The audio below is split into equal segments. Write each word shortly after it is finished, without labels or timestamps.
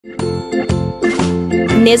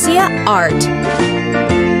Nizia Art.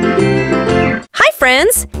 Hi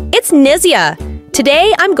friends, it's Nizia.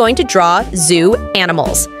 Today I'm going to draw zoo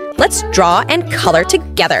animals. Let's draw and color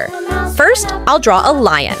together. First, I'll draw a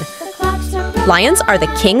lion. Lions are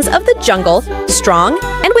the kings of the jungle, strong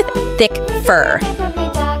and with thick fur.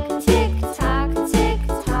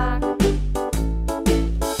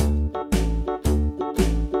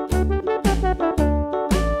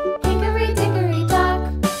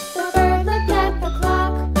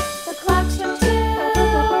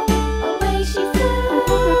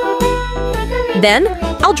 Then,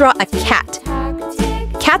 I'll draw a cat.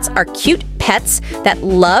 Cats are cute pets that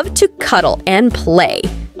love to cuddle and play.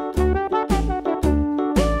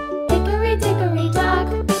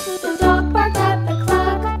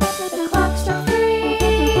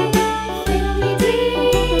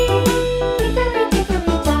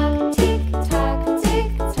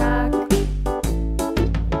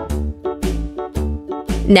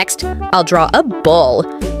 Next, I'll draw a bull.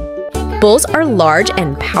 Bulls are large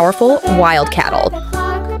and powerful wild cattle.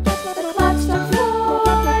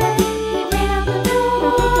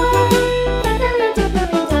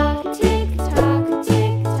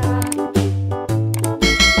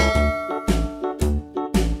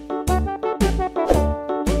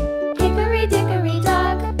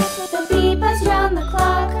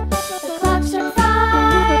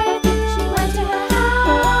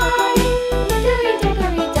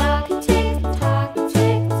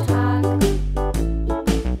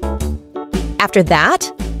 After that,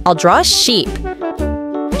 I'll draw a sheep.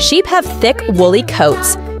 Sheep have thick, woolly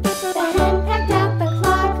coats.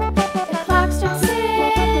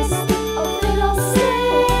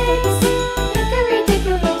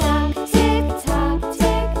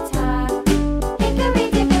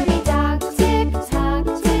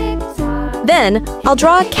 Then, I'll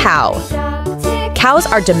draw a cow. Cows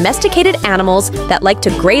are domesticated animals that like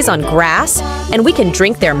to graze on grass, and we can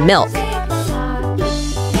drink their milk.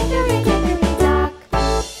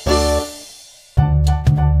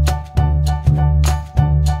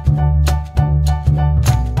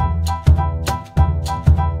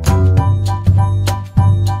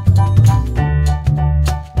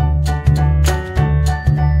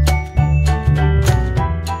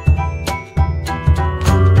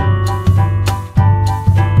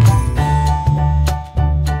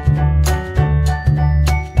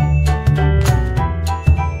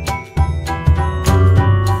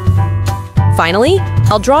 Finally,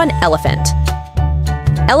 I'll draw an elephant.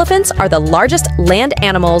 Elephants are the largest land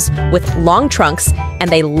animals with long trunks, and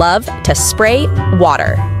they love to spray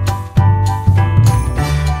water.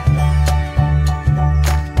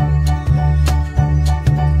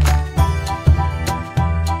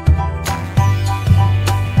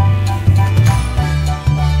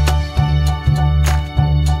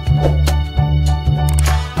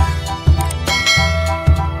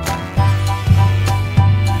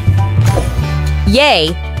 Yay!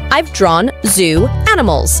 I've drawn zoo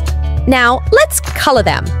animals. Now, let's color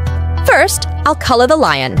them. First, I'll color the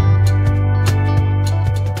lion.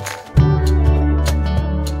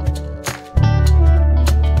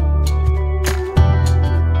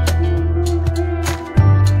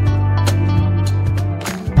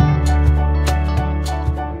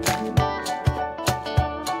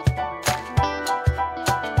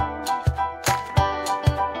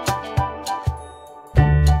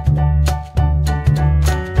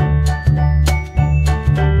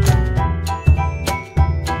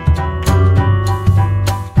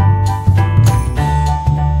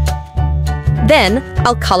 Then,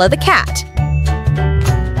 I'll color the cat.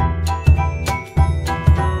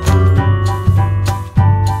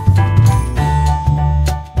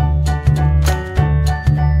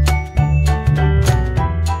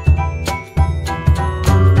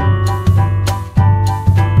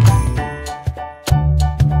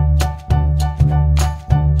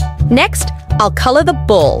 Next, I'll color the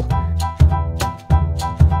bull.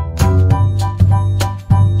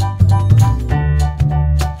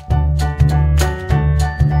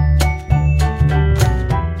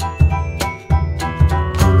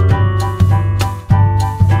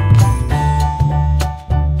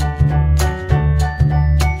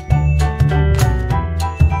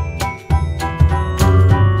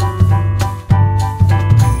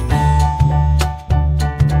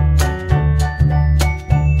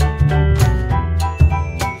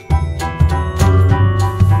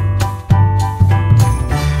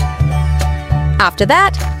 After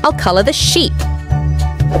that, I'll color the sheep.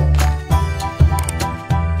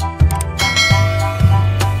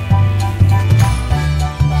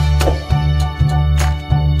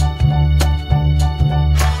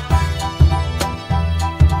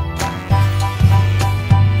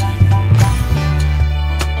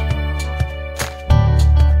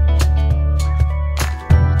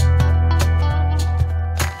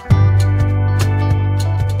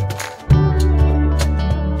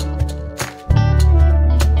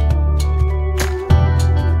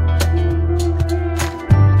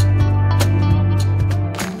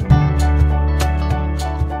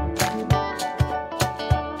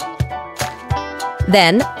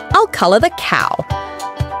 Then I'll color the cow.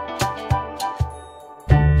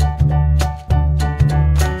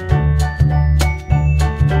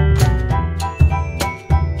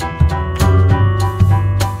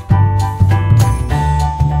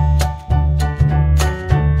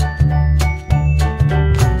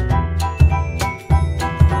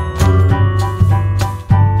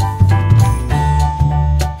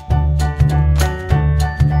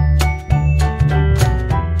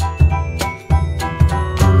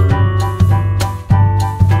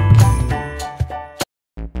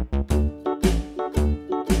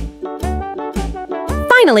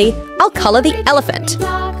 Finally, I'll color the elephant.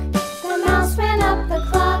 The mouse ran up the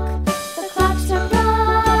clock. The clock struck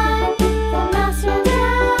one. The mouse ran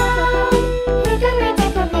down. Hickory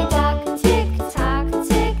dickory dock. Tick tock,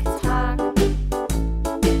 tick tock.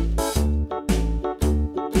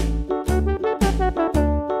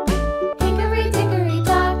 Hickory dickory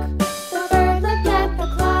dock. The bird looked at the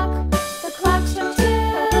clock. The clock struck two.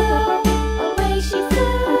 Away she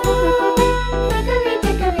flew. Hickory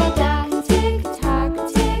dickory dock. Tick tock,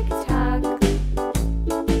 tick tock.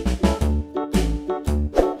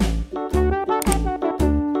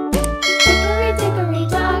 Hickory dickory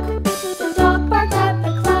dock. The dog barked at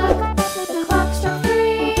the clock. The clock struck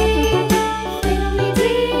three.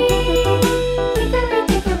 Fiddly-dee. Hickory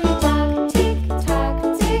dickory dock. Tick tock,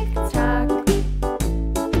 tick tock.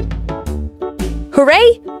 Hooray!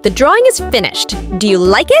 The drawing is finished. Do you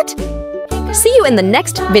like it? See you in the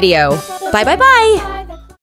next video. Bye bye bye!